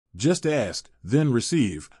Just Ask, Then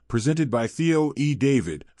Receive, presented by Theo E.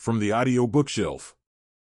 David from the Audiobook Shelf.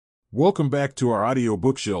 Welcome back to our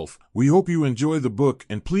Audiobook Shelf. We hope you enjoy the book,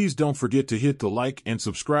 and please don't forget to hit the like and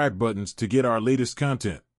subscribe buttons to get our latest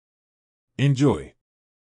content. Enjoy.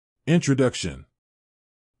 Introduction.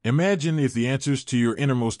 Imagine if the answers to your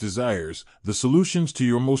innermost desires, the solutions to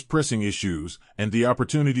your most pressing issues, and the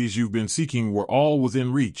opportunities you've been seeking were all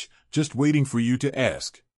within reach, just waiting for you to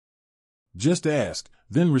ask. Just Ask,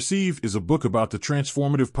 Then Receive is a book about the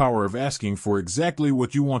transformative power of asking for exactly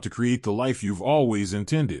what you want to create the life you've always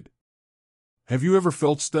intended. Have you ever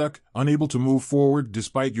felt stuck, unable to move forward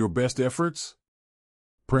despite your best efforts?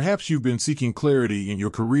 Perhaps you've been seeking clarity in your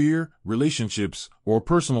career, relationships, or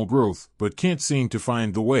personal growth, but can't seem to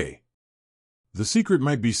find the way. The secret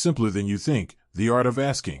might be simpler than you think: the art of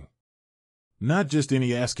asking. Not just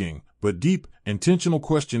any asking, but deep, intentional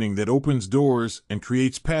questioning that opens doors and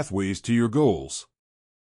creates pathways to your goals.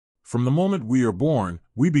 From the moment we are born,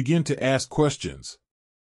 we begin to ask questions.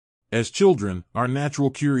 As children, our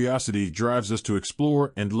natural curiosity drives us to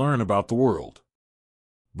explore and learn about the world.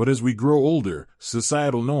 But as we grow older,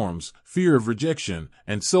 societal norms, fear of rejection,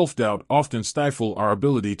 and self-doubt often stifle our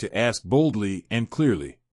ability to ask boldly and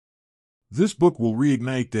clearly. This book will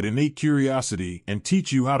reignite that innate curiosity and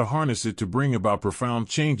teach you how to harness it to bring about profound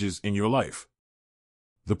changes in your life.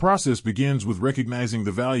 The process begins with recognizing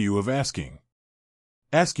the value of asking.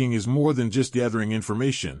 Asking is more than just gathering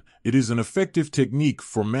information. It is an effective technique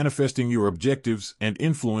for manifesting your objectives and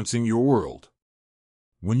influencing your world.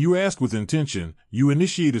 When you ask with intention, you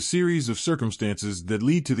initiate a series of circumstances that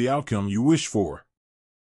lead to the outcome you wish for.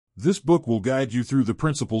 This book will guide you through the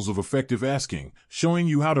principles of effective asking, showing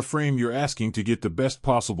you how to frame your asking to get the best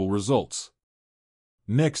possible results.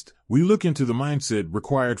 Next, we look into the mindset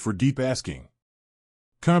required for deep asking.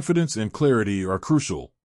 Confidence and clarity are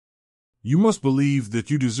crucial. You must believe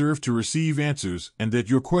that you deserve to receive answers and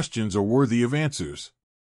that your questions are worthy of answers.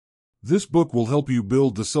 This book will help you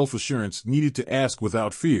build the self-assurance needed to ask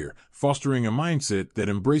without fear, fostering a mindset that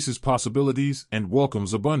embraces possibilities and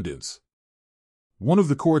welcomes abundance. One of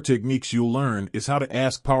the core techniques you'll learn is how to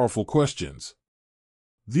ask powerful questions.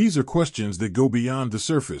 These are questions that go beyond the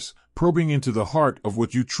surface, probing into the heart of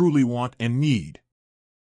what you truly want and need.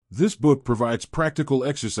 This book provides practical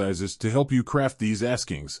exercises to help you craft these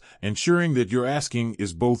askings, ensuring that your asking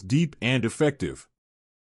is both deep and effective.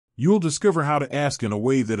 You'll discover how to ask in a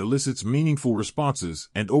way that elicits meaningful responses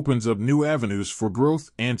and opens up new avenues for growth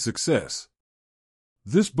and success.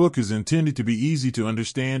 This book is intended to be easy to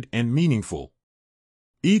understand and meaningful.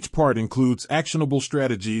 Each part includes actionable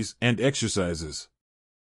strategies and exercises.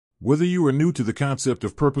 Whether you are new to the concept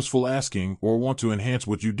of purposeful asking or want to enhance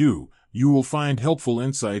what you do, you will find helpful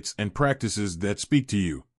insights and practices that speak to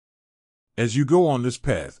you. As you go on this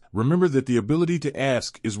path, remember that the ability to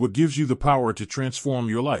ask is what gives you the power to transform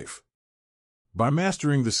your life. By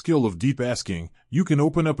mastering the skill of deep asking, you can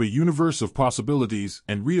open up a universe of possibilities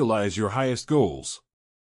and realize your highest goals.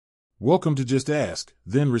 Welcome to Just Ask,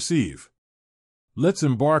 Then Receive. Let's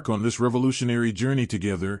embark on this revolutionary journey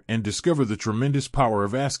together and discover the tremendous power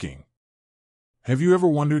of asking. Have you ever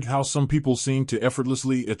wondered how some people seem to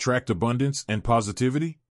effortlessly attract abundance and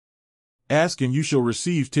positivity? Ask and You Shall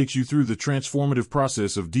Receive takes you through the transformative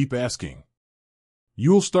process of deep asking.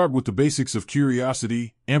 You'll start with the basics of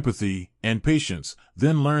curiosity, empathy, and patience,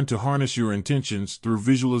 then learn to harness your intentions through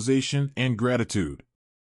visualization and gratitude.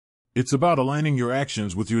 It's about aligning your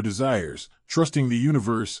actions with your desires, trusting the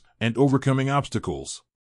universe, and overcoming obstacles.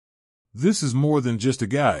 This is more than just a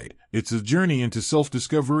guide, it's a journey into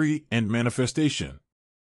self-discovery and manifestation.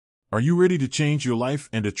 Are you ready to change your life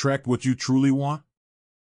and attract what you truly want?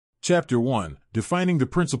 Chapter 1: Defining the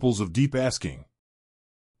Principles of Deep Asking.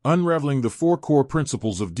 Unraveling the 4 core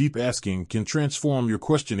principles of deep asking can transform your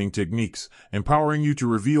questioning techniques, empowering you to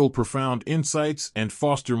reveal profound insights and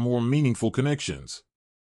foster more meaningful connections.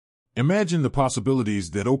 Imagine the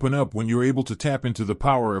possibilities that open up when you're able to tap into the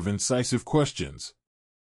power of incisive questions.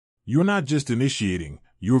 You're not just initiating,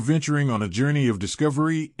 you're venturing on a journey of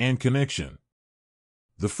discovery and connection.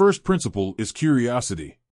 The first principle is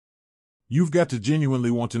curiosity. You've got to genuinely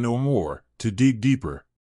want to know more, to dig deeper.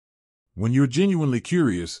 When you're genuinely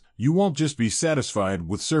curious, you won't just be satisfied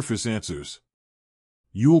with surface answers.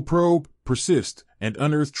 You'll probe, persist, and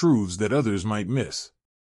unearth truths that others might miss.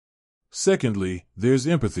 Secondly, there's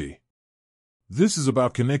empathy. This is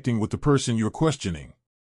about connecting with the person you're questioning.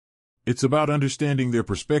 It's about understanding their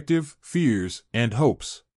perspective, fears, and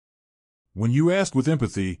hopes. When you ask with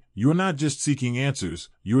empathy, you're not just seeking answers,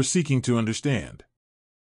 you're seeking to understand.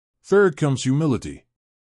 Third comes humility.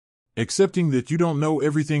 Accepting that you don't know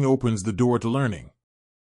everything opens the door to learning.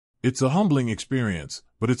 It's a humbling experience,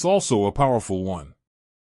 but it's also a powerful one.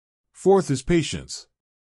 Fourth is patience.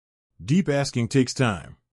 Deep asking takes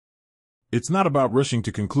time. It's not about rushing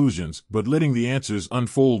to conclusions, but letting the answers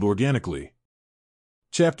unfold organically.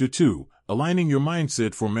 Chapter 2: Aligning your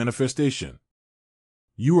mindset for manifestation.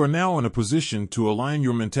 You are now in a position to align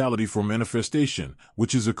your mentality for manifestation,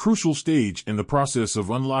 which is a crucial stage in the process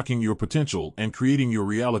of unlocking your potential and creating your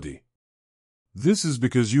reality. This is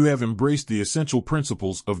because you have embraced the essential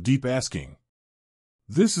principles of deep asking.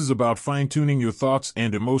 This is about fine-tuning your thoughts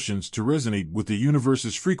and emotions to resonate with the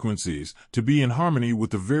universe's frequencies, to be in harmony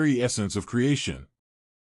with the very essence of creation.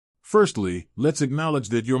 Firstly, let's acknowledge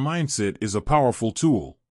that your mindset is a powerful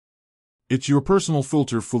tool. It's your personal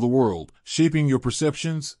filter for the world, shaping your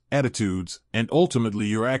perceptions, attitudes, and ultimately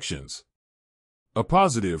your actions. A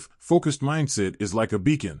positive, focused mindset is like a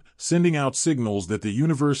beacon, sending out signals that the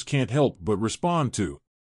universe can't help but respond to.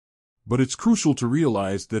 But it's crucial to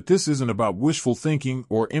realize that this isn't about wishful thinking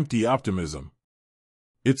or empty optimism.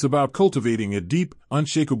 It's about cultivating a deep,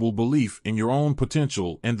 unshakable belief in your own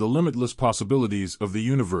potential and the limitless possibilities of the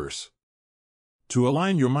universe. To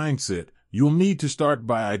align your mindset, you'll need to start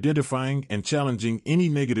by identifying and challenging any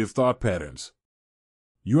negative thought patterns.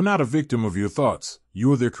 You're not a victim of your thoughts,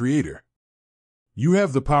 you're their creator. You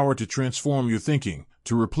have the power to transform your thinking,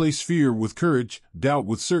 to replace fear with courage, doubt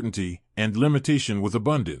with certainty, and limitation with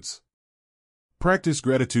abundance. Practice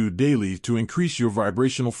gratitude daily to increase your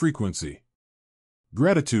vibrational frequency.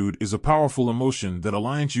 Gratitude is a powerful emotion that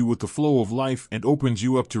aligns you with the flow of life and opens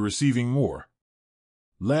you up to receiving more.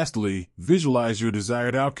 Lastly, visualize your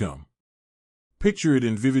desired outcome. Picture it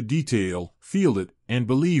in vivid detail, feel it, and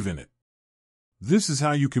believe in it. This is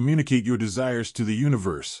how you communicate your desires to the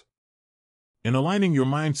universe. In aligning your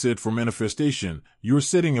mindset for manifestation, you're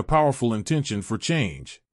setting a powerful intention for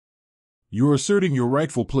change. You're asserting your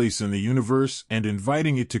rightful place in the universe and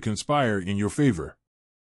inviting it to conspire in your favor.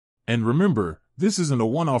 And remember, this isn't a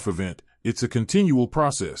one-off event, it's a continual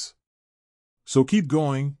process. So keep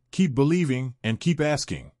going, keep believing, and keep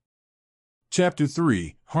asking. Chapter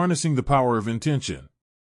 3: Harnessing the Power of Intention.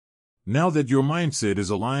 Now that your mindset is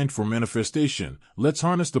aligned for manifestation, let's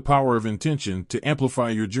harness the power of intention to amplify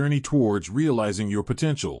your journey towards realizing your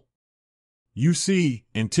potential. You see,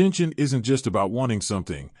 intention isn't just about wanting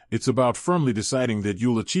something, it's about firmly deciding that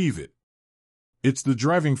you'll achieve it. It's the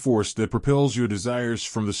driving force that propels your desires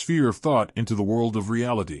from the sphere of thought into the world of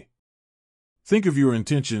reality. Think of your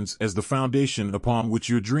intentions as the foundation upon which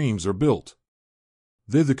your dreams are built.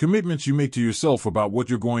 They're the commitments you make to yourself about what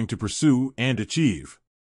you're going to pursue and achieve.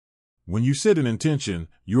 When you set an intention,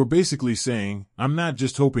 you're basically saying, I'm not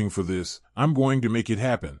just hoping for this, I'm going to make it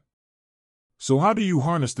happen. So how do you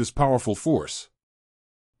harness this powerful force?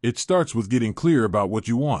 It starts with getting clear about what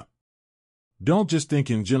you want. Don't just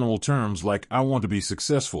think in general terms like, I want to be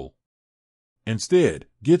successful. Instead,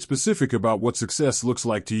 get specific about what success looks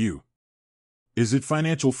like to you. Is it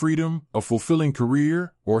financial freedom, a fulfilling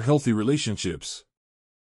career, or healthy relationships?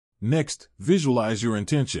 Next, visualize your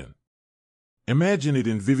intention. Imagine it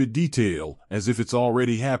in vivid detail, as if it's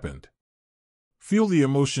already happened. Feel the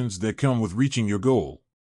emotions that come with reaching your goal.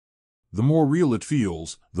 The more real it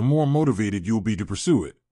feels, the more motivated you'll be to pursue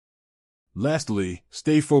it. Lastly,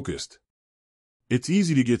 stay focused. It's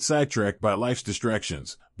easy to get sidetracked by life's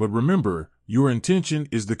distractions, but remember, your intention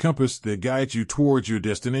is the compass that guides you towards your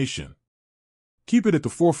destination. Keep it at the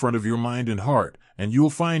forefront of your mind and heart, and you'll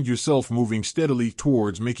find yourself moving steadily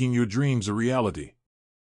towards making your dreams a reality.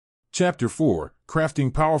 Chapter 4: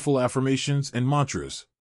 Crafting Powerful Affirmations and Mantras.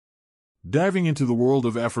 Diving into the world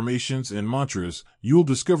of affirmations and mantras, you'll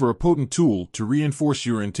discover a potent tool to reinforce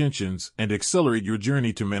your intentions and accelerate your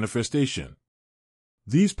journey to manifestation.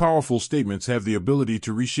 These powerful statements have the ability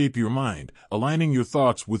to reshape your mind, aligning your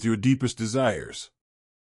thoughts with your deepest desires.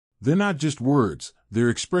 They're not just words, they're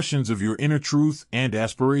expressions of your inner truth and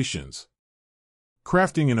aspirations.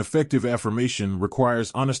 Crafting an effective affirmation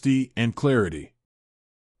requires honesty and clarity.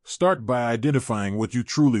 Start by identifying what you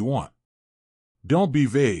truly want. Don't be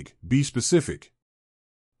vague, be specific.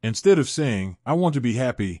 Instead of saying, I want to be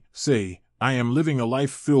happy, say, I am living a life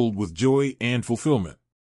filled with joy and fulfillment.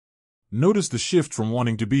 Notice the shift from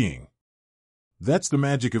wanting to being. That's the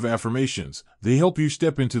magic of affirmations. They help you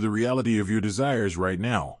step into the reality of your desires right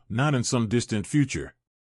now, not in some distant future.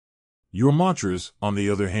 Your mantras, on the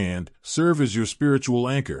other hand, serve as your spiritual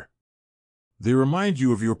anchor. They remind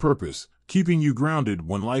you of your purpose, keeping you grounded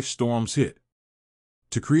when life's storms hit.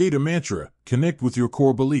 To create a mantra, connect with your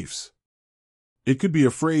core beliefs. It could be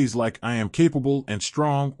a phrase like I am capable and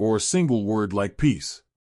strong, or a single word like peace.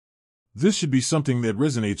 This should be something that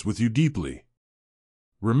resonates with you deeply.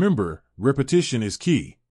 Remember, repetition is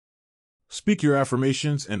key. Speak your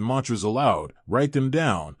affirmations and mantras aloud, write them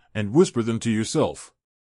down, and whisper them to yourself.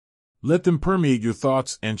 Let them permeate your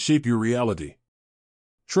thoughts and shape your reality.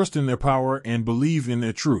 Trust in their power and believe in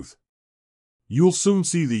their truth. You'll soon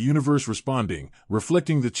see the universe responding,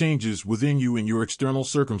 reflecting the changes within you and your external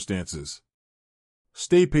circumstances.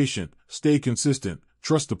 Stay patient, stay consistent,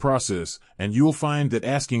 trust the process, and you'll find that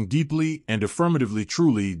asking deeply and affirmatively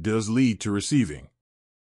truly does lead to receiving.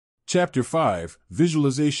 Chapter 5: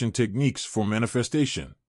 Visualization Techniques for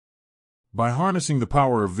Manifestation. By harnessing the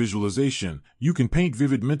power of visualization, you can paint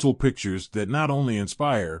vivid mental pictures that not only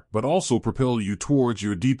inspire but also propel you towards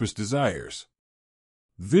your deepest desires.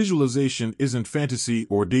 Visualization isn't fantasy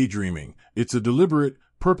or daydreaming, it's a deliberate,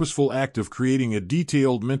 purposeful act of creating a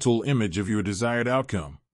detailed mental image of your desired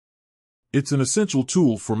outcome. It's an essential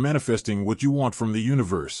tool for manifesting what you want from the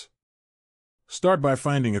universe. Start by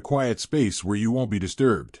finding a quiet space where you won't be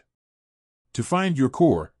disturbed. To find your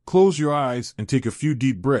core, close your eyes and take a few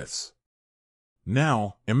deep breaths.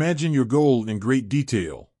 Now, imagine your goal in great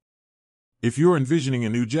detail. If you're envisioning a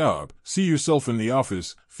new job, see yourself in the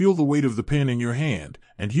office, feel the weight of the pen in your hand,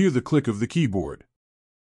 and hear the click of the keyboard.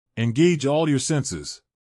 Engage all your senses.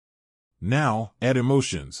 Now, add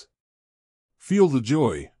emotions. Feel the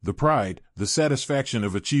joy, the pride, the satisfaction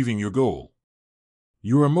of achieving your goal.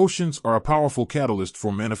 Your emotions are a powerful catalyst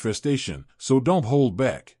for manifestation, so don't hold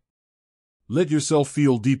back. Let yourself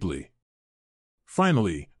feel deeply.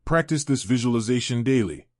 Finally, practice this visualization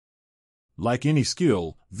daily. Like any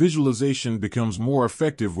skill, visualization becomes more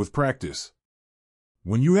effective with practice.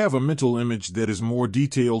 When you have a mental image that is more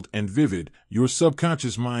detailed and vivid, your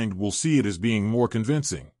subconscious mind will see it as being more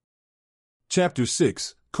convincing. Chapter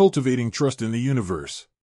 6: Cultivating Trust in the Universe.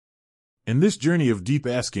 In this journey of deep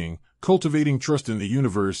asking, cultivating trust in the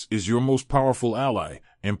universe is your most powerful ally,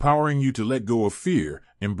 empowering you to let go of fear,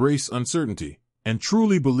 embrace uncertainty, and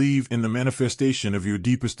truly believe in the manifestation of your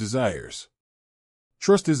deepest desires.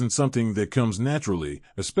 Trust isn't something that comes naturally,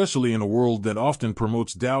 especially in a world that often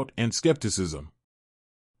promotes doubt and skepticism.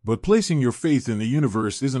 But placing your faith in the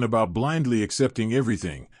universe isn't about blindly accepting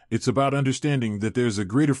everything, it's about understanding that there's a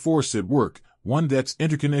greater force at work, one that's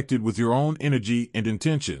interconnected with your own energy and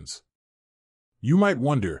intentions. You might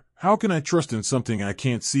wonder, how can I trust in something I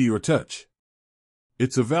can't see or touch?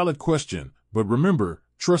 It's a valid question, but remember,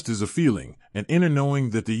 trust is a feeling, an inner knowing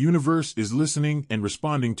that the universe is listening and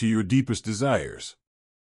responding to your deepest desires.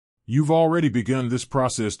 You've already begun this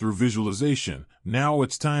process through visualization, now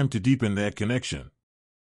it's time to deepen that connection.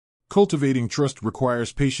 Cultivating trust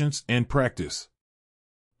requires patience and practice.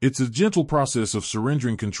 It's a gentle process of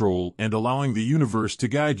surrendering control and allowing the universe to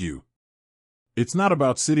guide you. It's not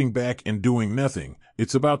about sitting back and doing nothing,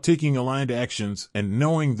 it's about taking aligned actions and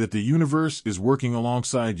knowing that the universe is working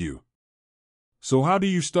alongside you. So how do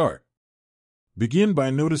you start? Begin by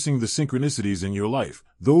noticing the synchronicities in your life,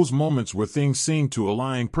 those moments where things seem to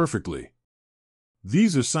align perfectly.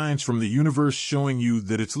 These are signs from the universe showing you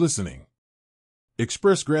that it's listening.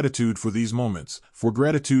 Express gratitude for these moments, for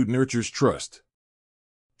gratitude nurtures trust.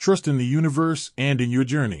 Trust in the universe and in your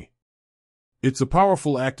journey. It's a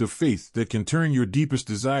powerful act of faith that can turn your deepest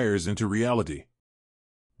desires into reality.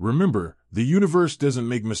 Remember, the universe doesn't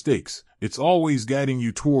make mistakes, it's always guiding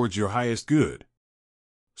you towards your highest good.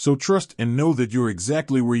 So trust and know that you're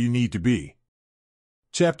exactly where you need to be.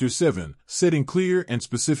 Chapter 7: Setting Clear and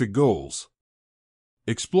Specific Goals.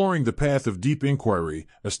 Exploring the path of deep inquiry,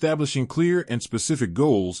 establishing clear and specific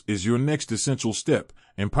goals is your next essential step,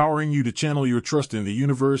 empowering you to channel your trust in the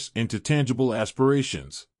universe into tangible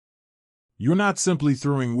aspirations. You're not simply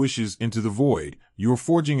throwing wishes into the void, you're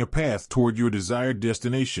forging a path toward your desired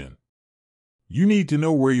destination. You need to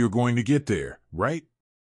know where you're going to get there, right?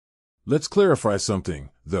 Let's clarify something,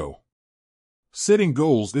 though. Setting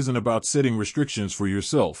goals isn't about setting restrictions for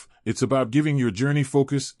yourself, it's about giving your journey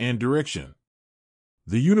focus and direction.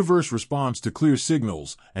 The universe responds to clear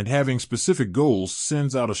signals, and having specific goals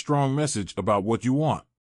sends out a strong message about what you want.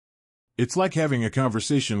 It's like having a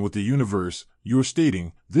conversation with the universe, you're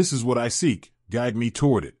stating, "This is what I seek, guide me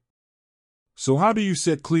toward it." So how do you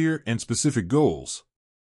set clear and specific goals?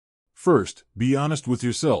 First, be honest with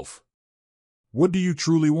yourself. What do you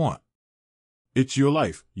truly want? It's your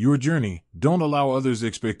life, your journey, don't allow others'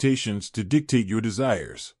 expectations to dictate your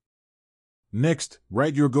desires. Next,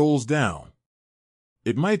 write your goals down.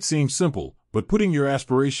 It might seem simple, but putting your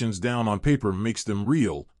aspirations down on paper makes them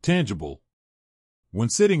real, tangible. When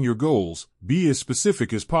setting your goals, be as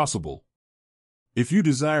specific as possible. If you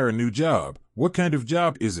desire a new job, what kind of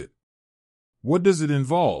job is it? What does it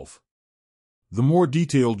involve? The more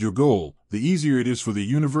detailed your goal, the easier it is for the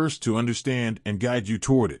universe to understand and guide you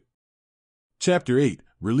toward it. Chapter 8: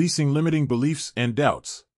 Releasing Limiting Beliefs and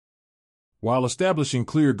Doubts. While establishing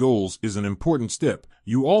clear goals is an important step,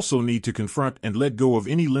 you also need to confront and let go of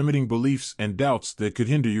any limiting beliefs and doubts that could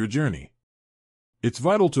hinder your journey. It's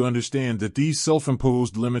vital to understand that these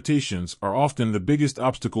self-imposed limitations are often the biggest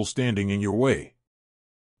obstacle standing in your way.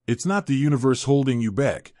 It's not the universe holding you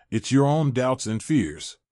back, it's your own doubts and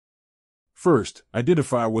fears. First,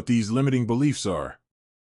 identify what these limiting beliefs are.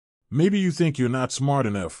 Maybe you think you're not smart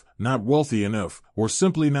enough, not wealthy enough, or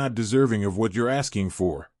simply not deserving of what you're asking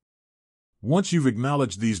for. Once you've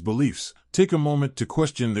acknowledged these beliefs, take a moment to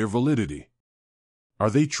question their validity. Are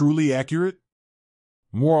they truly accurate?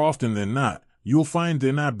 More often than not, you'll find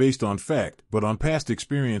they're not based on fact, but on past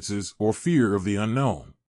experiences or fear of the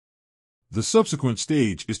unknown. The subsequent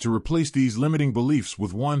stage is to replace these limiting beliefs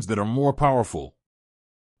with ones that are more powerful.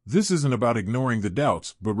 This isn't about ignoring the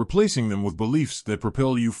doubts, but replacing them with beliefs that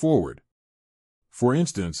propel you forward. For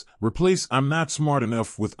instance, replace "I'm not smart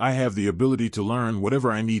enough" with "I have the ability to learn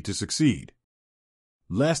whatever I need to succeed."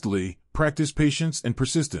 Lastly, practice patience and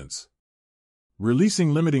persistence.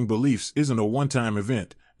 Releasing limiting beliefs isn't a one-time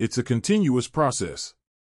event, it's a continuous process.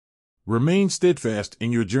 Remain steadfast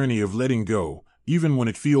in your journey of letting go, even when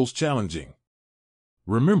it feels challenging.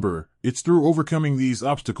 Remember, it's through overcoming these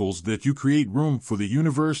obstacles that you create room for the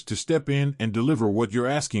universe to step in and deliver what you're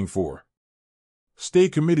asking for. Stay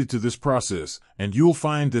committed to this process, and you'll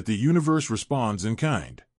find that the universe responds in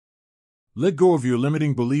kind. Let go of your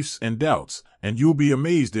limiting beliefs and doubts, and you'll be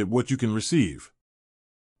amazed at what you can receive.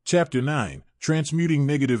 Chapter 9: Transmuting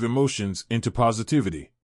Negative Emotions into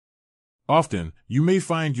Positivity. Often, you may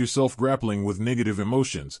find yourself grappling with negative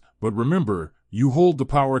emotions, but remember, you hold the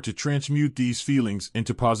power to transmute these feelings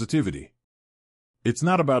into positivity. It's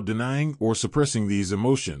not about denying or suppressing these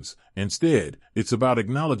emotions. Instead, it's about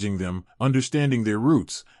acknowledging them, understanding their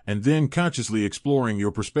roots, and then consciously exploring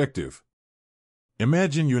your perspective.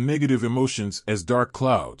 Imagine your negative emotions as dark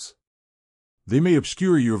clouds. They may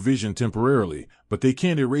obscure your vision temporarily, but they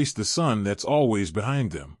can't erase the sun that's always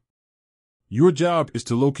behind them. Your job is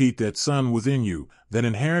to locate that sun within you, that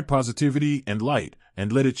inherent positivity and light,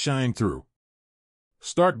 and let it shine through.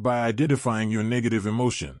 Start by identifying your negative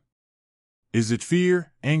emotion. Is it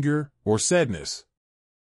fear, anger, or sadness?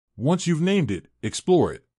 Once you've named it,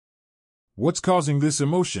 explore it. What's causing this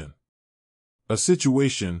emotion? A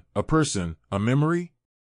situation, a person, a memory?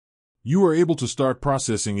 You are able to start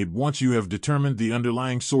processing it once you have determined the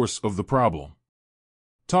underlying source of the problem.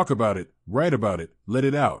 Talk about it, write about it, let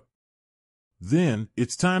it out. Then,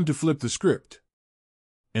 it's time to flip the script.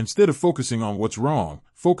 Instead of focusing on what's wrong,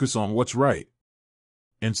 focus on what's right.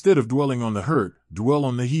 Instead of dwelling on the hurt, dwell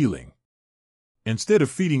on the healing. Instead of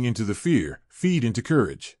feeding into the fear, feed into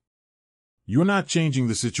courage. You're not changing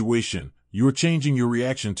the situation, you're changing your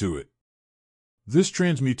reaction to it. This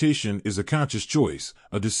transmutation is a conscious choice,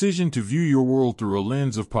 a decision to view your world through a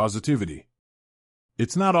lens of positivity.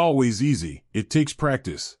 It's not always easy, it takes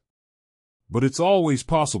practice. But it's always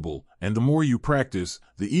possible, and the more you practice,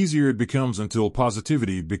 the easier it becomes until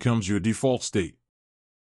positivity becomes your default state.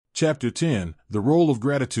 Chapter 10: The Role of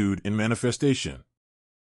Gratitude in Manifestation.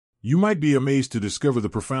 You might be amazed to discover the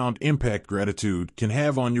profound impact gratitude can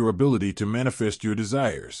have on your ability to manifest your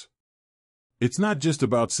desires. It's not just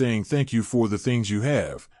about saying thank you for the things you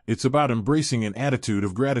have, it's about embracing an attitude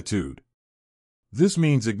of gratitude. This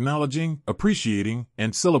means acknowledging, appreciating,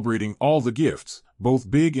 and celebrating all the gifts,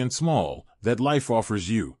 both big and small, that life offers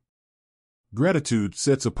you. Gratitude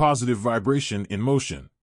sets a positive vibration in motion.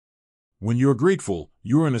 When you're grateful,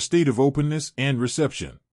 you're in a state of openness and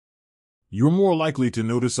reception. You're more likely to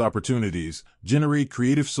notice opportunities, generate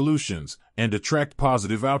creative solutions, and attract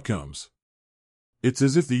positive outcomes. It's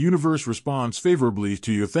as if the universe responds favorably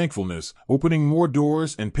to your thankfulness, opening more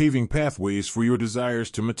doors and paving pathways for your desires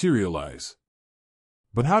to materialize.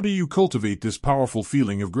 But how do you cultivate this powerful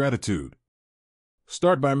feeling of gratitude?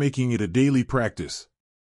 Start by making it a daily practice.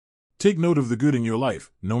 Take note of the good in your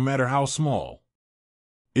life, no matter how small.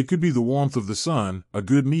 It could be the warmth of the sun, a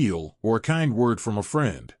good meal, or a kind word from a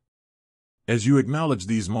friend. As you acknowledge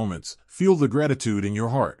these moments, feel the gratitude in your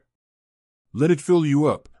heart. Let it fill you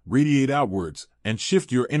up, radiate outwards, and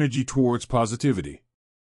shift your energy towards positivity.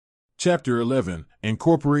 Chapter 11: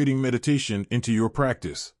 Incorporating Meditation into Your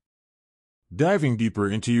Practice. Diving deeper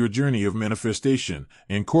into your journey of manifestation,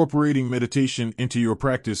 incorporating meditation into your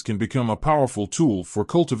practice can become a powerful tool for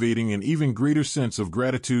cultivating an even greater sense of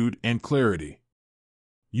gratitude and clarity.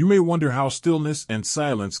 You may wonder how stillness and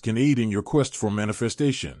silence can aid in your quest for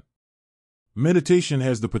manifestation. Meditation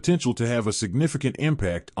has the potential to have a significant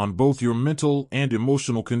impact on both your mental and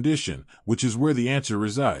emotional condition, which is where the answer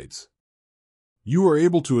resides. You are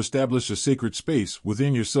able to establish a sacred space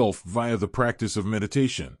within yourself via the practice of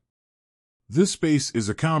meditation. This space is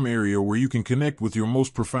a calm area where you can connect with your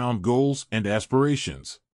most profound goals and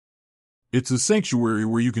aspirations. It's a sanctuary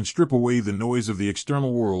where you can strip away the noise of the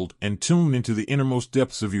external world and tune into the innermost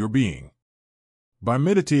depths of your being. By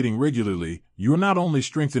meditating regularly, you're not only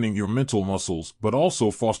strengthening your mental muscles but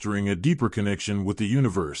also fostering a deeper connection with the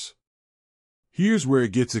universe. Here's where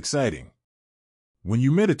it gets exciting. When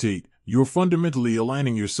you meditate, you're fundamentally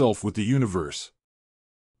aligning yourself with the universe.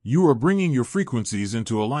 You are bringing your frequencies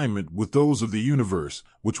into alignment with those of the universe,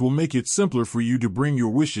 which will make it simpler for you to bring your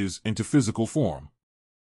wishes into physical form.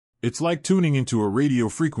 It's like tuning into a radio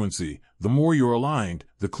frequency. The more you're aligned,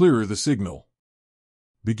 the clearer the signal.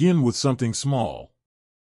 Begin with something small.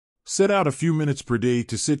 Set out a few minutes per day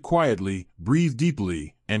to sit quietly, breathe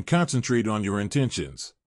deeply, and concentrate on your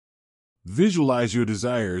intentions. Visualize your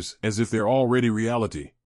desires as if they're already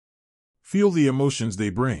reality. Feel the emotions they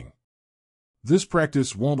bring. This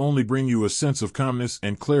practice won't only bring you a sense of calmness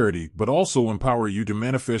and clarity, but also empower you to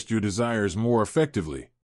manifest your desires more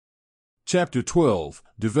effectively. Chapter 12: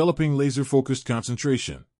 Developing Laser-Focused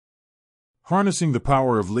Concentration. Harnessing the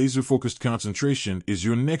power of laser-focused concentration is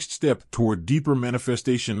your next step toward deeper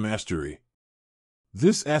manifestation mastery.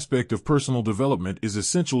 This aspect of personal development is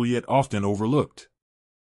essential yet often overlooked.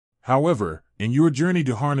 However, in your journey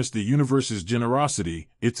to harness the universe's generosity,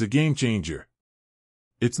 it's a game changer.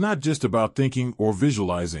 It's not just about thinking or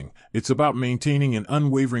visualizing, it's about maintaining an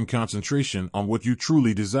unwavering concentration on what you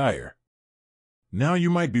truly desire. Now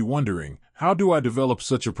you might be wondering, how do I develop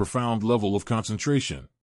such a profound level of concentration?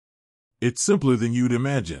 It's simpler than you'd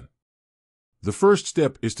imagine. The first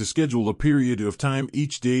step is to schedule a period of time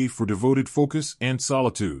each day for devoted focus and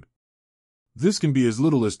solitude. This can be as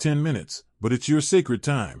little as 10 minutes, but it's your sacred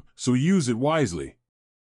time, so use it wisely.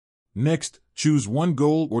 Next, choose one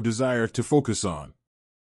goal or desire to focus on.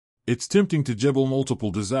 It's tempting to juggle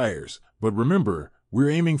multiple desires, but remember,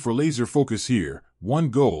 we're aiming for laser focus here,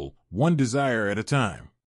 one goal, one desire at a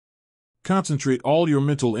time. Concentrate all your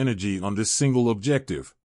mental energy on this single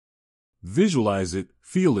objective. Visualize it,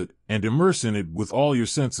 feel it, and immerse in it with all your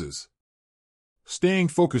senses. Staying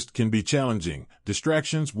focused can be challenging.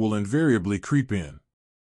 Distractions will invariably creep in.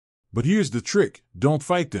 But here's the trick: don't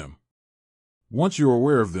fight them. Once you're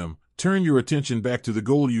aware of them, turn your attention back to the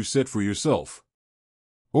goal you set for yourself.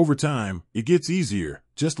 Over time, it gets easier,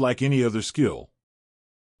 just like any other skill.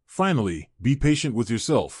 Finally, be patient with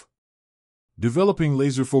yourself. Developing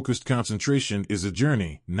laser-focused concentration is a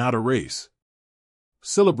journey, not a race.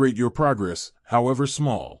 Celebrate your progress, however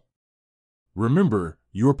small. Remember,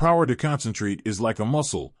 your power to concentrate is like a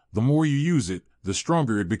muscle. The more you use it, the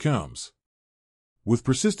stronger it becomes. With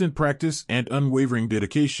persistent practice and unwavering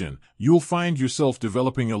dedication, you'll find yourself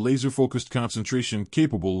developing a laser-focused concentration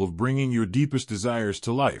capable of bringing your deepest desires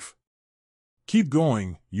to life. Keep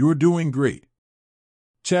going, you're doing great.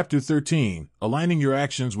 Chapter 13: Aligning Your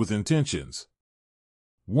Actions with Intentions.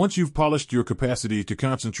 Once you've polished your capacity to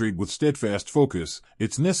concentrate with steadfast focus,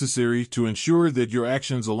 it's necessary to ensure that your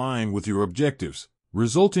actions align with your objectives,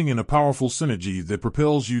 resulting in a powerful synergy that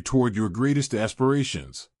propels you toward your greatest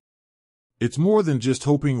aspirations. It's more than just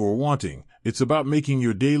hoping or wanting, it's about making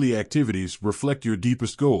your daily activities reflect your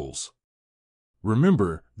deepest goals.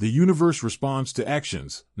 Remember, the universe responds to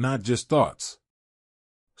actions, not just thoughts.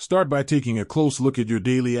 Start by taking a close look at your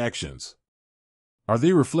daily actions. Are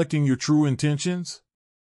they reflecting your true intentions?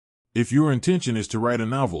 If your intention is to write a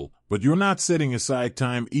novel, but you're not setting aside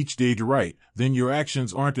time each day to write, then your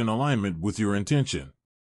actions aren't in alignment with your intention.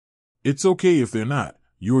 It's okay if they're not.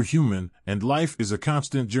 You're human, and life is a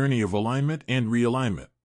constant journey of alignment and realignment.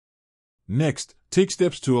 Next, take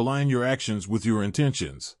steps to align your actions with your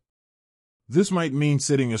intentions. This might mean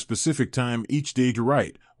setting a specific time each day to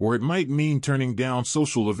write, or it might mean turning down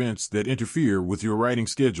social events that interfere with your writing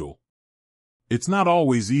schedule. It's not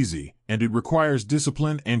always easy, and it requires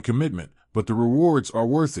discipline and commitment, but the rewards are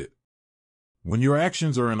worth it. When your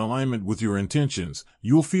actions are in alignment with your intentions,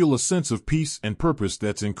 you'll feel a sense of peace and purpose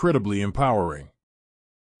that's incredibly empowering.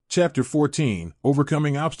 Chapter 14: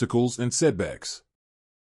 Overcoming Obstacles and Setbacks.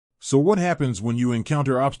 So what happens when you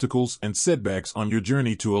encounter obstacles and setbacks on your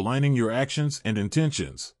journey to aligning your actions and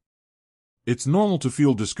intentions? It's normal to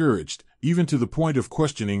feel discouraged, even to the point of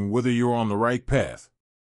questioning whether you're on the right path.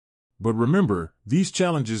 But remember, these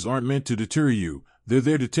challenges aren't meant to deter you, they're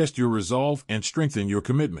there to test your resolve and strengthen your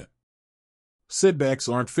commitment. Setbacks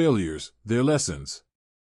aren't failures, they're lessons.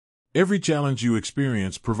 Every challenge you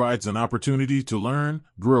experience provides an opportunity to learn,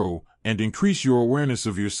 grow, and increase your awareness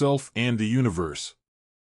of yourself and the universe.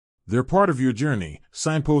 They're part of your journey,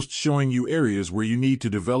 signposts showing you areas where you need to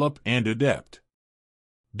develop and adapt.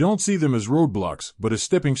 Don't see them as roadblocks, but as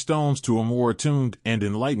stepping stones to a more attuned and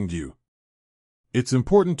enlightened you. It's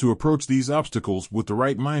important to approach these obstacles with the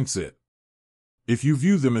right mindset. If you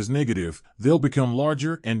view them as negative, they'll become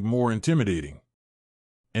larger and more intimidating.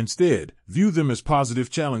 Instead, view them as positive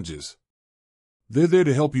challenges. They're there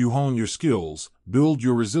to help you hone your skills, build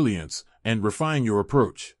your resilience, and refine your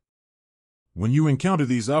approach. When you encounter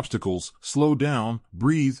these obstacles, slow down,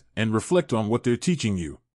 breathe, and reflect on what they're teaching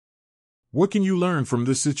you. What can you learn from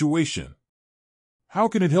this situation? How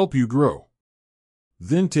can it help you grow?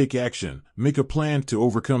 Then take action, make a plan to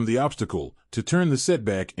overcome the obstacle, to turn the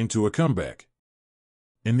setback into a comeback.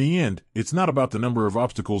 In the end, it's not about the number of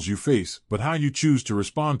obstacles you face, but how you choose to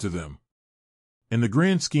respond to them. In the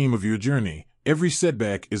grand scheme of your journey, every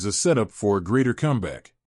setback is a setup for a greater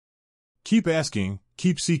comeback. Keep asking,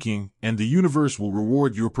 keep seeking, and the universe will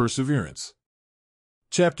reward your perseverance.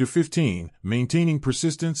 Chapter 15, Maintaining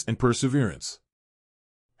Persistence and Perseverance.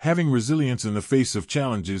 Having resilience in the face of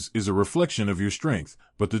challenges is a reflection of your strength,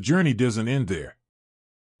 but the journey doesn't end there.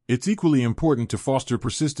 It's equally important to foster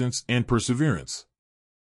persistence and perseverance.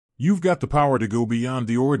 You've got the power to go beyond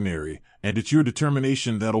the ordinary, and it's your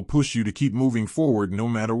determination that'll push you to keep moving forward no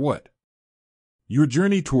matter what. Your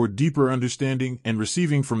journey toward deeper understanding and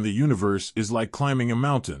receiving from the universe is like climbing a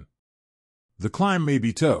mountain. The climb may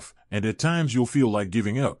be tough, and at times you'll feel like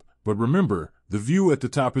giving up, but remember, the view at the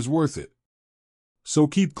top is worth it. So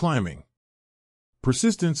keep climbing.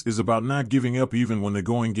 Persistence is about not giving up even when the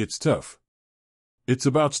going gets tough. It's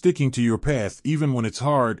about sticking to your path even when it's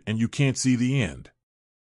hard and you can't see the end.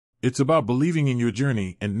 It's about believing in your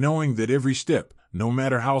journey and knowing that every step, no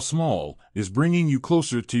matter how small, is bringing you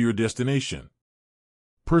closer to your destination.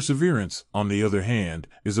 Perseverance, on the other hand,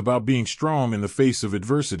 is about being strong in the face of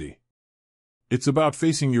adversity. It's about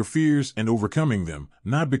facing your fears and overcoming them,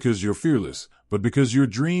 not because you're fearless, but because your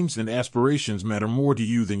dreams and aspirations matter more to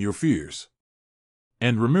you than your fears.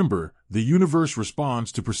 And remember, the universe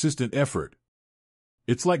responds to persistent effort.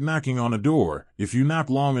 It's like knocking on a door. If you knock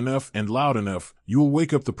long enough and loud enough, you'll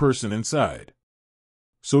wake up the person inside.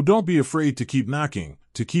 So don't be afraid to keep knocking,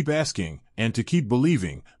 to keep asking, and to keep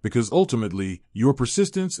believing, because ultimately, your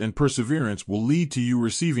persistence and perseverance will lead to you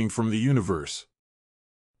receiving from the universe.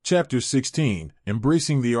 Chapter 16,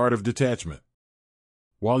 Embracing the Art of Detachment.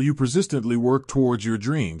 While you persistently work towards your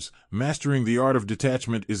dreams, mastering the art of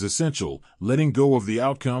detachment is essential, letting go of the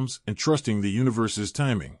outcomes and trusting the universe's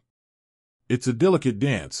timing. It's a delicate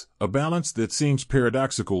dance, a balance that seems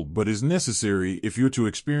paradoxical but is necessary if you're to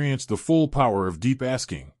experience the full power of deep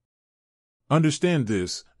asking. Understand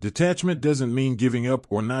this, detachment doesn't mean giving up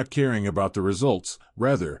or not caring about the results.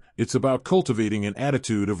 Rather, it's about cultivating an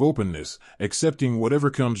attitude of openness, accepting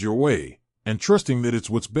whatever comes your way, and trusting that it's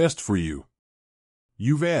what's best for you.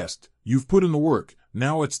 You've asked, you've put in the work,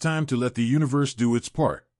 now it's time to let the universe do its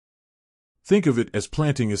part. Think of it as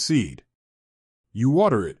planting a seed. You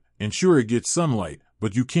water it, ensure it gets sunlight,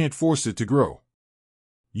 but you can't force it to grow.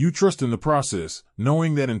 You trust in the process,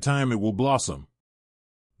 knowing that in time it will blossom.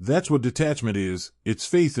 That's what detachment is. It's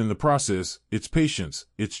faith in the process, it's patience,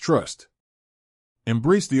 it's trust.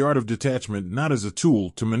 Embrace the art of detachment not as a tool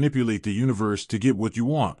to manipulate the universe to get what you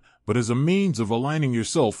want, but as a means of aligning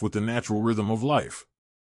yourself with the natural rhythm of life.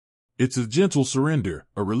 It's a gentle surrender,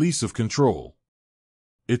 a release of control.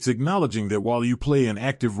 It's acknowledging that while you play an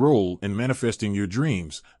active role in manifesting your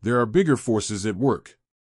dreams, there are bigger forces at work.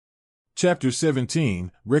 Chapter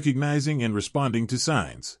 17, Recognizing and Responding to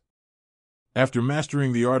Signs. After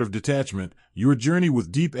mastering the art of detachment, your journey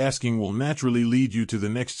with deep asking will naturally lead you to the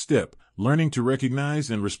next step, learning to recognize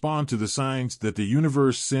and respond to the signs that the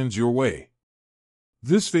universe sends your way.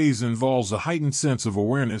 This phase involves a heightened sense of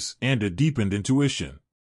awareness and a deepened intuition.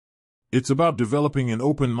 It's about developing an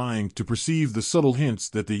open mind to perceive the subtle hints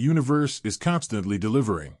that the universe is constantly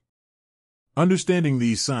delivering. Understanding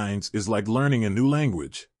these signs is like learning a new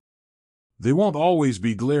language. They won't always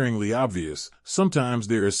be glaringly obvious. Sometimes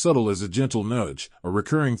they're as subtle as a gentle nudge, a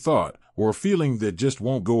recurring thought, or a feeling that just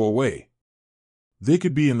won't go away. They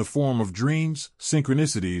could be in the form of dreams,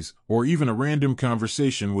 synchronicities, or even a random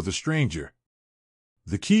conversation with a stranger.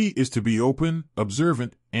 The key is to be open,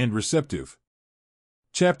 observant, and receptive.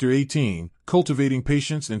 Chapter 18, Cultivating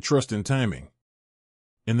Patience and Trust in Timing.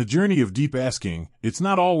 In the journey of deep asking, it's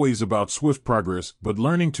not always about swift progress, but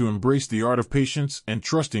learning to embrace the art of patience and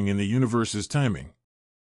trusting in the universe's timing.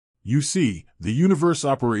 You see, the universe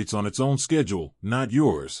operates on its own schedule, not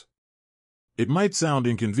yours. It might sound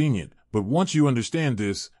inconvenient, but once you understand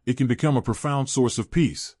this, it can become a profound source of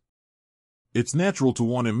peace. It's natural to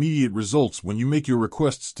want immediate results when you make your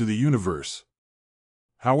requests to the universe.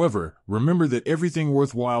 However, remember that everything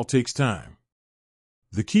worthwhile takes time.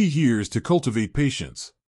 The key here is to cultivate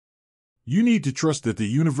patience. You need to trust that the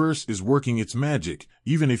universe is working its magic,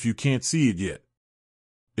 even if you can't see it yet.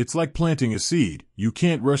 It's like planting a seed. You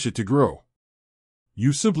can't rush it to grow.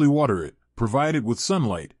 You simply water it, provide it with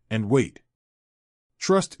sunlight, and wait.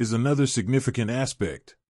 Trust is another significant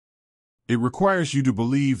aspect. It requires you to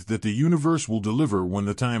believe that the universe will deliver when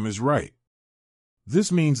the time is right.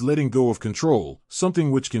 This means letting go of control, something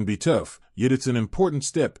which can be tough, yet it's an important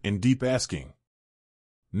step in deep asking.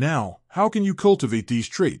 Now, how can you cultivate these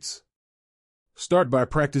traits? Start by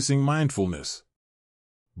practicing mindfulness.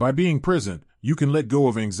 By being present, you can let go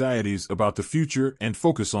of anxieties about the future and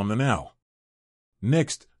focus on the now.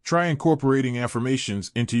 Next, try incorporating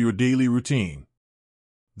affirmations into your daily routine.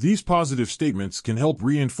 These positive statements can help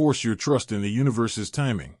reinforce your trust in the universe's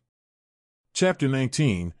timing. Chapter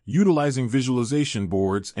 19, Utilizing Visualization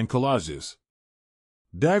Boards and Collages.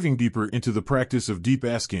 Diving deeper into the practice of deep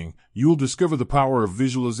asking, you'll discover the power of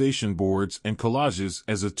visualization boards and collages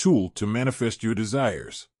as a tool to manifest your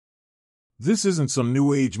desires. This isn't some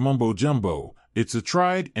new age mumbo-jumbo, it's a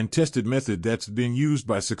tried and tested method that's been used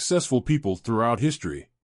by successful people throughout history.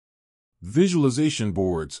 Visualization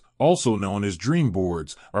boards, also known as dream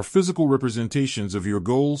boards, are physical representations of your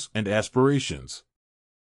goals and aspirations.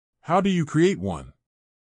 How do you create one?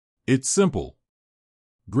 It's simple.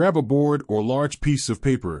 Grab a board or large piece of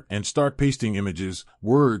paper and start pasting images,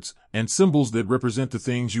 words, and symbols that represent the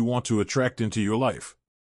things you want to attract into your life.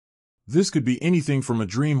 This could be anything from a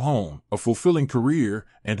dream home, a fulfilling career,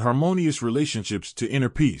 and harmonious relationships to inner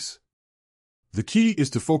peace. The key is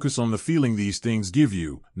to focus on the feeling these things give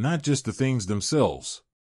you, not just the things themselves.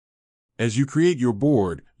 As you create your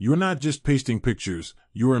board, you're not just pasting pictures,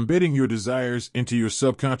 you're embedding your desires into your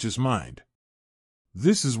subconscious mind.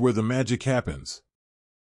 This is where the magic happens.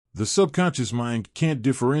 The subconscious mind can't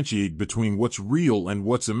differentiate between what's real and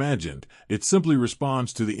what's imagined. It simply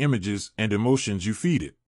responds to the images and emotions you feed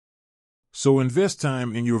it. So invest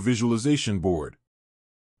time in your visualization board.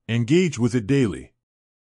 Engage with it daily.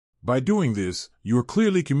 By doing this, you're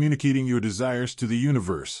clearly communicating your desires to the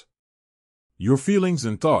universe. Your feelings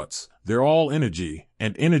and thoughts, they're all energy,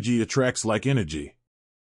 and energy attracts like energy.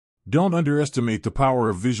 Don't underestimate the power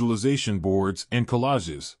of visualization boards and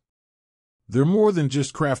collages. They're more than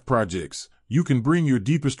just craft projects. You can bring your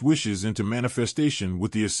deepest wishes into manifestation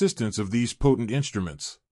with the assistance of these potent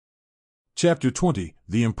instruments. Chapter 20,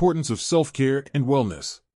 The Importance of Self-Care and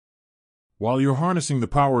Wellness. While you're harnessing the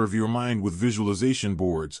power of your mind with visualization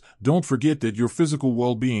boards, don't forget that your physical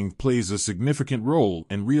well-being plays a significant role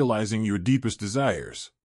in realizing your deepest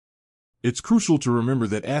desires. It's crucial to remember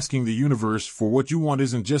that asking the universe for what you want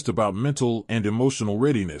isn't just about mental and emotional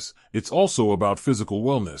readiness, it's also about physical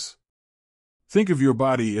wellness. Think of your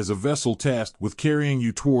body as a vessel tasked with carrying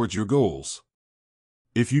you towards your goals.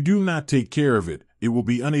 If you do not take care of it, it will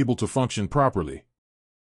be unable to function properly.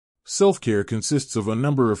 Self-care consists of a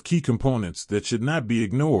number of key components that should not be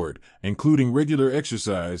ignored, including regular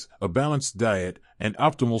exercise, a balanced diet, and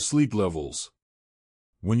optimal sleep levels.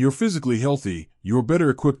 When you're physically healthy, you're better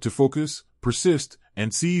equipped to focus, persist,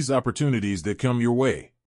 and seize opportunities that come your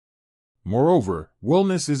way. Moreover,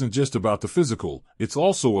 wellness isn't just about the physical, it's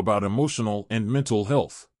also about emotional and mental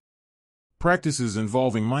health. Practices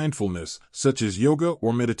involving mindfulness, such as yoga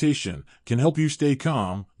or meditation, can help you stay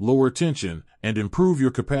calm, lower tension, and improve your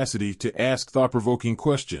capacity to ask thought-provoking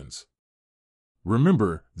questions.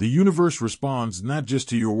 Remember, the universe responds not just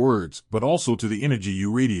to your words, but also to the energy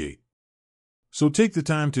you radiate. So take the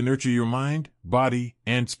time to nurture your mind, body,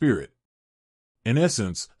 and spirit. In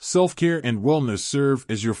essence, self-care and wellness serve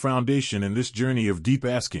as your foundation in this journey of deep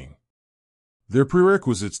asking. They're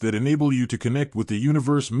prerequisites that enable you to connect with the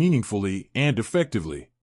universe meaningfully and effectively.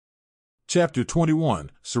 Chapter 21,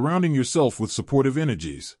 Surrounding Yourself with Supportive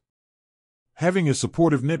Energies. Having a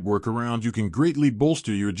supportive network around you can greatly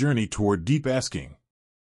bolster your journey toward deep asking.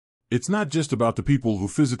 It's not just about the people who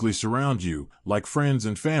physically surround you, like friends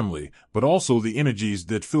and family, but also the energies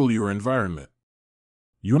that fill your environment.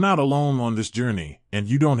 You're not alone on this journey, and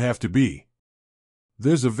you don't have to be.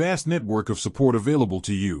 There's a vast network of support available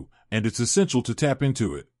to you, and it's essential to tap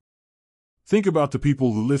into it. Think about the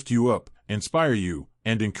people who lift you up, inspire you,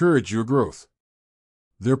 and encourage your growth.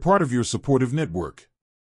 They're part of your supportive network.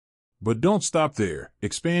 But don't stop there.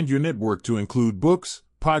 Expand your network to include books,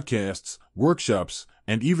 podcasts, workshops,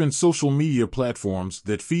 and even social media platforms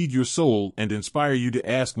that feed your soul and inspire you to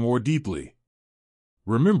ask more deeply.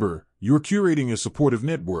 Remember, you're curating a supportive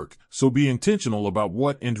network, so be intentional about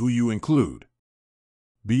what and who you include.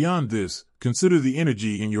 Beyond this, consider the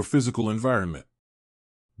energy in your physical environment.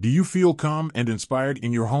 Do you feel calm and inspired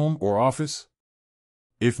in your home or office?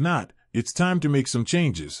 If not, it's time to make some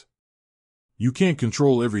changes. You can't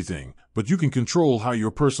control everything, but you can control how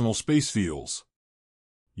your personal space feels.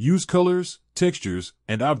 Use colors, textures,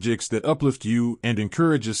 and objects that uplift you and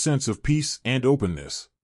encourage a sense of peace and openness.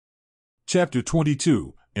 Chapter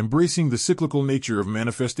 22: Embracing the Cyclical Nature of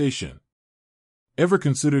Manifestation. Ever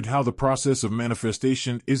considered how the process of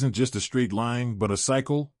manifestation isn't just a straight line but a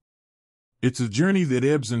cycle? It's a journey that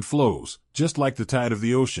ebbs and flows, just like the tide of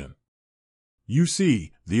the ocean. You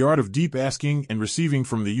see, the art of deep asking and receiving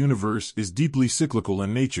from the universe is deeply cyclical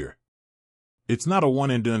in nature. It's not a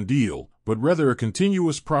one-and-done deal, but rather a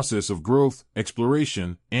continuous process of growth,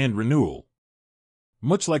 exploration, and renewal.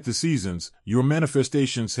 Much like the seasons, your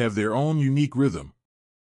manifestations have their own unique rhythm.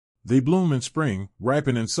 They bloom in spring,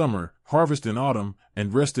 ripen in summer, harvest in autumn,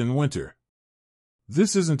 and rest in winter.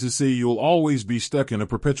 This isn't to say you'll always be stuck in a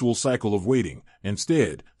perpetual cycle of waiting.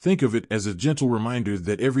 Instead, think of it as a gentle reminder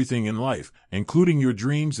that everything in life, including your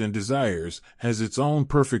dreams and desires, has its own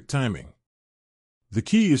perfect timing. The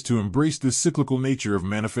key is to embrace this cyclical nature of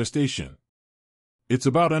manifestation. It's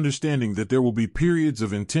about understanding that there will be periods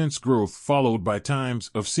of intense growth followed by times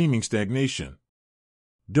of seeming stagnation.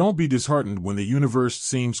 Don't be disheartened when the universe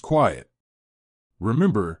seems quiet.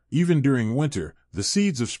 Remember, even during winter, the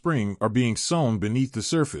seeds of spring are being sown beneath the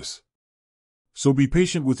surface. So be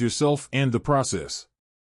patient with yourself and the process.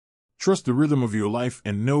 Trust the rhythm of your life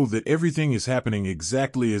and know that everything is happening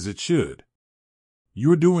exactly as it should.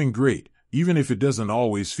 You're doing great, even if it doesn't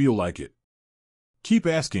always feel like it. Keep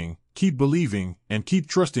asking, keep believing, and keep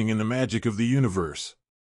trusting in the magic of the universe.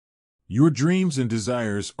 Your dreams and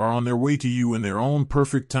desires are on their way to you in their own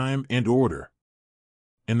perfect time and order.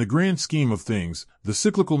 In the grand scheme of things, the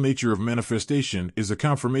cyclical nature of manifestation is a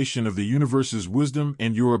confirmation of the universe's wisdom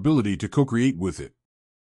and your ability to co-create with it.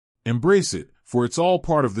 Embrace it, for it's all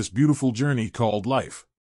part of this beautiful journey called life.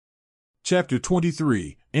 Chapter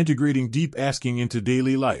 23: Integrating Deep Asking into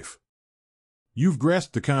Daily Life. You've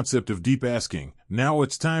grasped the concept of deep asking. Now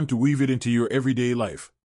it's time to weave it into your everyday life.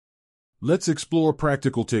 Let's explore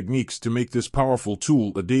practical techniques to make this powerful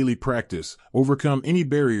tool a daily practice, overcome any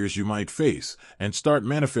barriers you might face, and start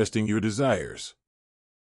manifesting your desires.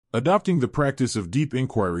 Adopting the practice of deep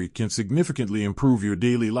inquiry can significantly improve your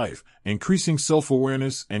daily life, increasing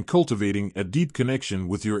self-awareness and cultivating a deep connection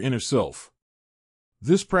with your inner self.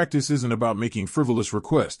 This practice isn't about making frivolous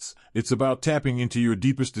requests, it's about tapping into your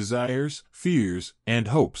deepest desires, fears, and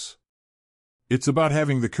hopes. It's about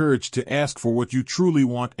having the courage to ask for what you truly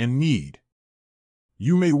want and need.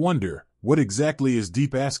 You may wonder, what exactly is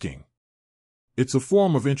deep asking? It's a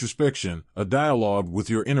form of introspection, a dialogue with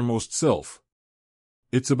your innermost self.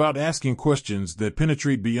 It's about asking questions that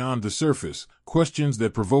penetrate beyond the surface, questions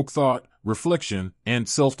that provoke thought, reflection, and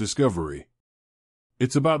self-discovery.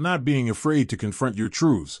 It's about not being afraid to confront your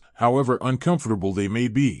truths, however uncomfortable they may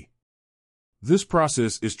be. This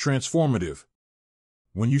process is transformative.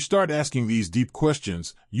 When you start asking these deep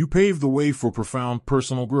questions, you pave the way for profound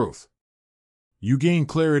personal growth. You gain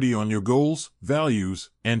clarity on your goals, values,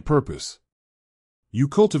 and purpose. You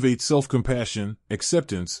cultivate self-compassion,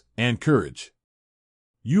 acceptance, and courage.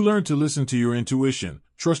 You learn to listen to your intuition,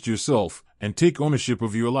 trust yourself, and take ownership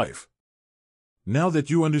of your life. Now that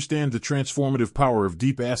you understand the transformative power of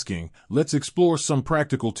deep asking, let's explore some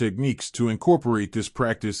practical techniques to incorporate this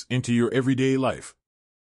practice into your everyday life.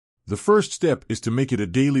 The first step is to make it a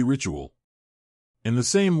daily ritual. In the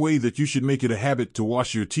same way that you should make it a habit to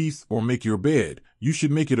wash your teeth or make your bed, you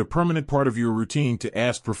should make it a permanent part of your routine to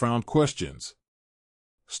ask profound questions.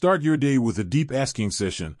 Start your day with a deep asking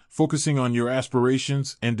session, focusing on your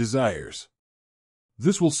aspirations and desires.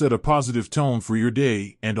 This will set a positive tone for your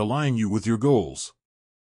day and align you with your goals.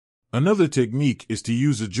 Another technique is to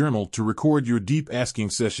use a journal to record your deep asking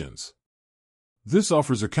sessions. This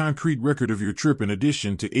offers a concrete record of your trip in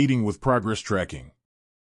addition to aiding with progress tracking.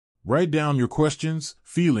 Write down your questions,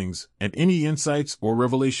 feelings, and any insights or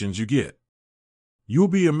revelations you get. You'll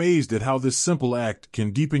be amazed at how this simple act can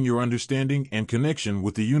deepen your understanding and connection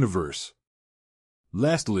with the universe.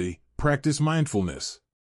 Lastly, practice mindfulness.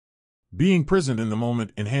 Being present in the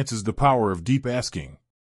moment enhances the power of deep asking.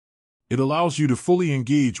 It allows you to fully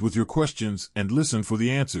engage with your questions and listen for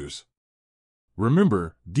the answers.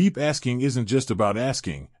 Remember, deep asking isn't just about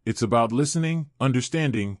asking, it's about listening,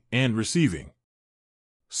 understanding, and receiving.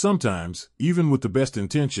 Sometimes, even with the best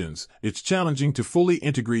intentions, it's challenging to fully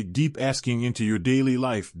integrate deep asking into your daily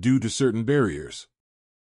life due to certain barriers.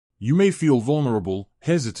 You may feel vulnerable,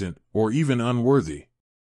 hesitant, or even unworthy.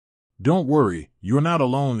 Don't worry, you're not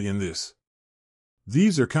alone in this.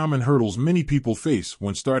 These are common hurdles many people face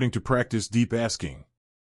when starting to practice deep asking.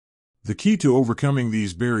 The key to overcoming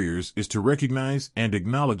these barriers is to recognize and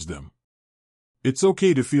acknowledge them. It's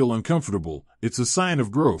okay to feel uncomfortable. It's a sign of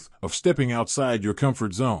growth, of stepping outside your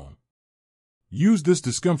comfort zone. Use this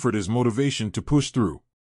discomfort as motivation to push through.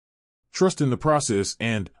 Trust in the process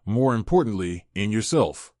and, more importantly, in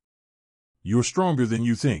yourself. You're stronger than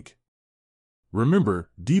you think. Remember,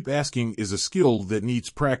 deep asking is a skill that needs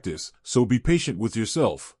practice, so be patient with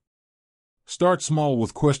yourself. Start small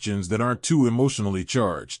with questions that aren't too emotionally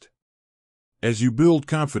charged. As you build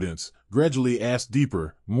confidence, gradually ask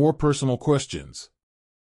deeper, more personal questions.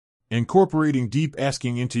 Incorporating deep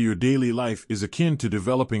asking into your daily life is akin to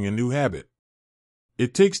developing a new habit.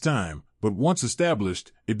 It takes time, but once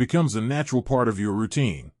established, it becomes a natural part of your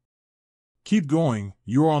routine. Keep going,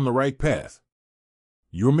 you're on the right path.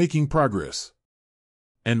 You're making progress.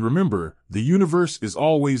 And remember, the universe is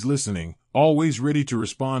always listening, always ready to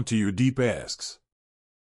respond to your deep asks.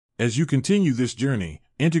 As you continue this journey,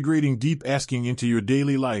 integrating deep asking into your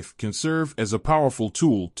daily life can serve as a powerful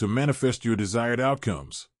tool to manifest your desired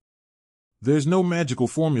outcomes. There's no magical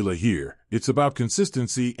formula here, it's about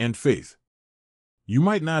consistency and faith. You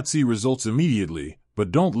might not see results immediately,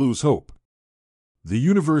 but don't lose hope. The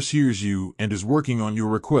universe hears you and is working on your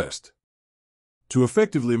request. To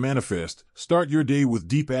effectively manifest, start your day with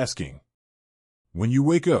deep asking. When you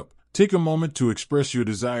wake up, take a moment to express your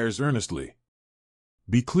desires earnestly.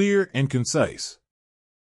 Be clear and concise.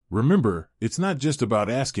 Remember, it's not just about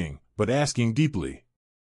asking, but asking deeply.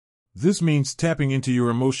 This means tapping into your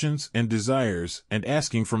emotions and desires and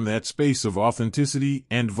asking from that space of authenticity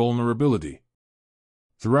and vulnerability.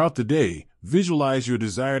 Throughout the day, visualize your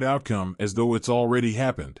desired outcome as though it's already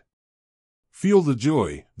happened. Feel the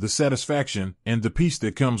joy, the satisfaction, and the peace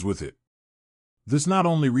that comes with it. This not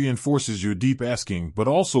only reinforces your deep asking but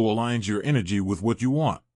also aligns your energy with what you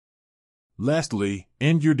want. Lastly,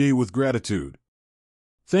 end your day with gratitude.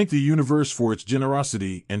 Thank the universe for its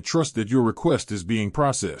generosity and trust that your request is being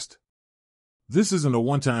processed. This isn't a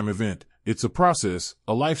one-time event, it's a process,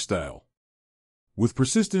 a lifestyle. With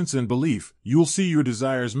persistence and belief, you'll see your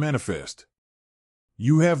desires manifest.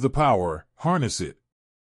 You have the power, harness it.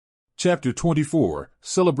 Chapter 24,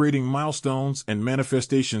 Celebrating Milestones and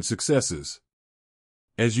Manifestation Successes.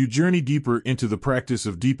 As you journey deeper into the practice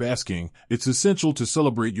of deep asking, it's essential to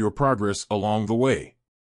celebrate your progress along the way.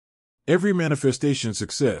 Every manifestation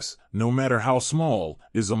success, no matter how small,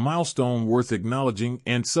 is a milestone worth acknowledging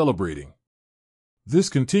and celebrating. This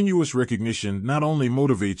continuous recognition not only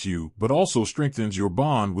motivates you but also strengthens your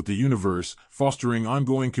bond with the universe, fostering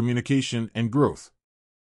ongoing communication and growth.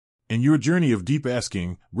 In your journey of deep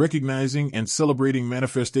asking, recognizing and celebrating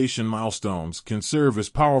manifestation milestones can serve as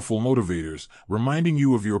powerful motivators, reminding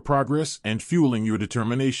you of your progress and fueling your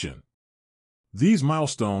determination. These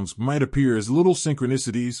milestones might appear as little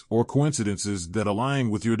synchronicities or coincidences that align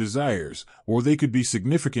with your desires, or they could be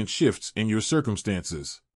significant shifts in your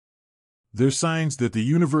circumstances. They're signs that the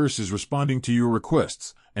universe is responding to your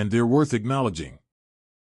requests, and they're worth acknowledging.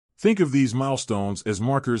 Think of these milestones as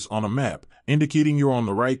markers on a map, indicating you're on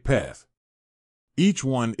the right path. Each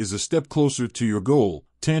one is a step closer to your goal,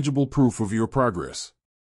 tangible proof of your progress.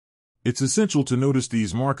 It's essential to notice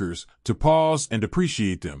these markers, to pause and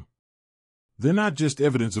appreciate them. They're not just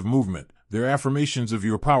evidence of movement, they're affirmations of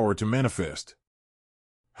your power to manifest.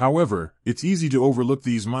 However, it's easy to overlook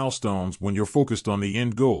these milestones when you're focused on the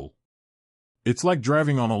end goal. It's like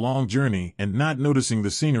driving on a long journey and not noticing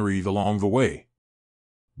the scenery along the way.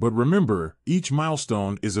 But remember, each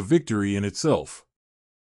milestone is a victory in itself.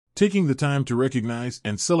 Taking the time to recognize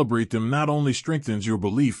and celebrate them not only strengthens your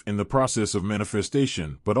belief in the process of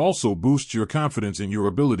manifestation, but also boosts your confidence in your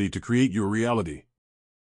ability to create your reality.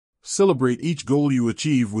 Celebrate each goal you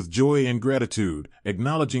achieve with joy and gratitude,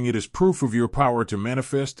 acknowledging it as proof of your power to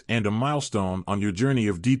manifest and a milestone on your journey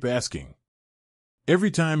of deep asking.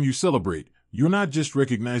 Every time you celebrate, you're not just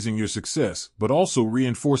recognizing your success, but also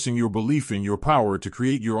reinforcing your belief in your power to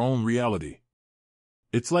create your own reality.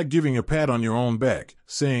 It's like giving a pat on your own back,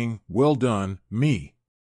 saying, "Well done, me.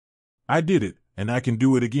 I did it, and I can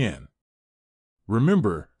do it again."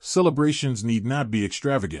 Remember, celebrations need not be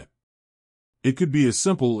extravagant. It could be as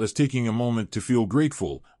simple as taking a moment to feel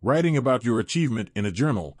grateful, writing about your achievement in a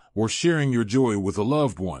journal, or sharing your joy with a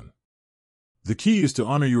loved one. The key is to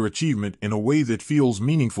honor your achievement in a way that feels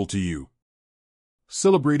meaningful to you.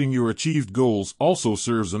 Celebrating your achieved goals also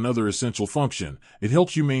serves another essential function. It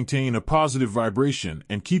helps you maintain a positive vibration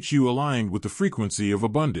and keeps you aligned with the frequency of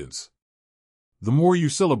abundance. The more you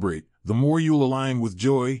celebrate, the more you'll align with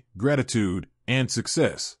joy, gratitude, and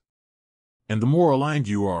success. And the more aligned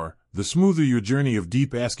you are, the smoother your journey of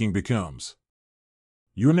deep asking becomes.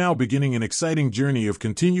 You're now beginning an exciting journey of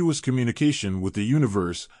continuous communication with the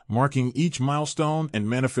universe, marking each milestone and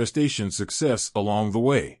manifestation success along the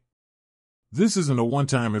way. This isn't a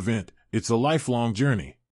one-time event, it's a lifelong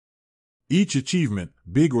journey. Each achievement,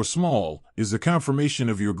 big or small, is a confirmation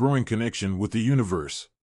of your growing connection with the universe.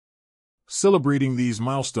 celebrating these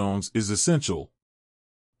milestones is essential.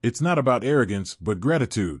 It's not about arrogance, but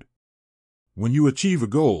gratitude. When you achieve a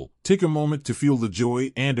goal, take a moment to feel the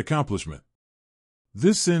joy and accomplishment.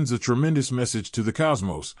 This sends a tremendous message to the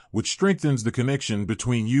cosmos, which strengthens the connection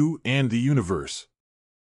between you and the universe.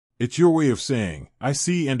 It's your way of saying, I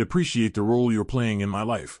see and appreciate the role you're playing in my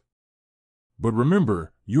life. But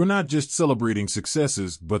remember, you're not just celebrating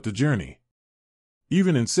successes, but the journey.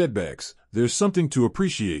 Even in setbacks, there's something to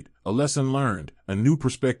appreciate, a lesson learned, a new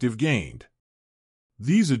perspective gained.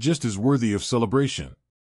 These are just as worthy of celebration.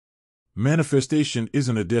 Manifestation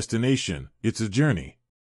isn't a destination, it's a journey.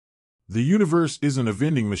 The universe isn't a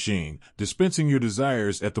vending machine, dispensing your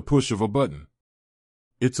desires at the push of a button.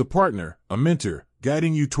 It's a partner, a mentor,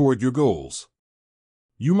 guiding you toward your goals.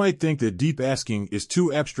 You might think that deep asking is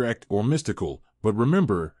too abstract or mystical, but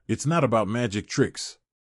remember, it's not about magic tricks.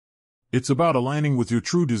 It's about aligning with your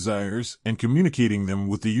true desires and communicating them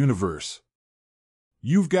with the universe.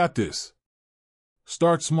 You've got this.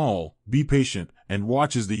 Start small, be patient, and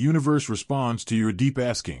watch as the universe responds to your deep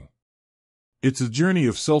asking. It's a journey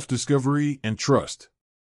of self-discovery and trust.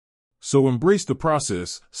 So embrace the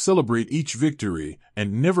process, celebrate each victory,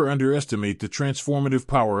 and never underestimate the transformative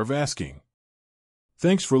power of asking.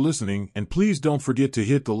 Thanks for listening, and please don't forget to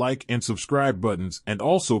hit the like and subscribe buttons and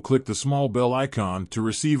also click the small bell icon to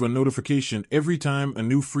receive a notification every time a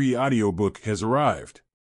new free audiobook has arrived.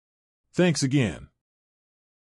 Thanks again.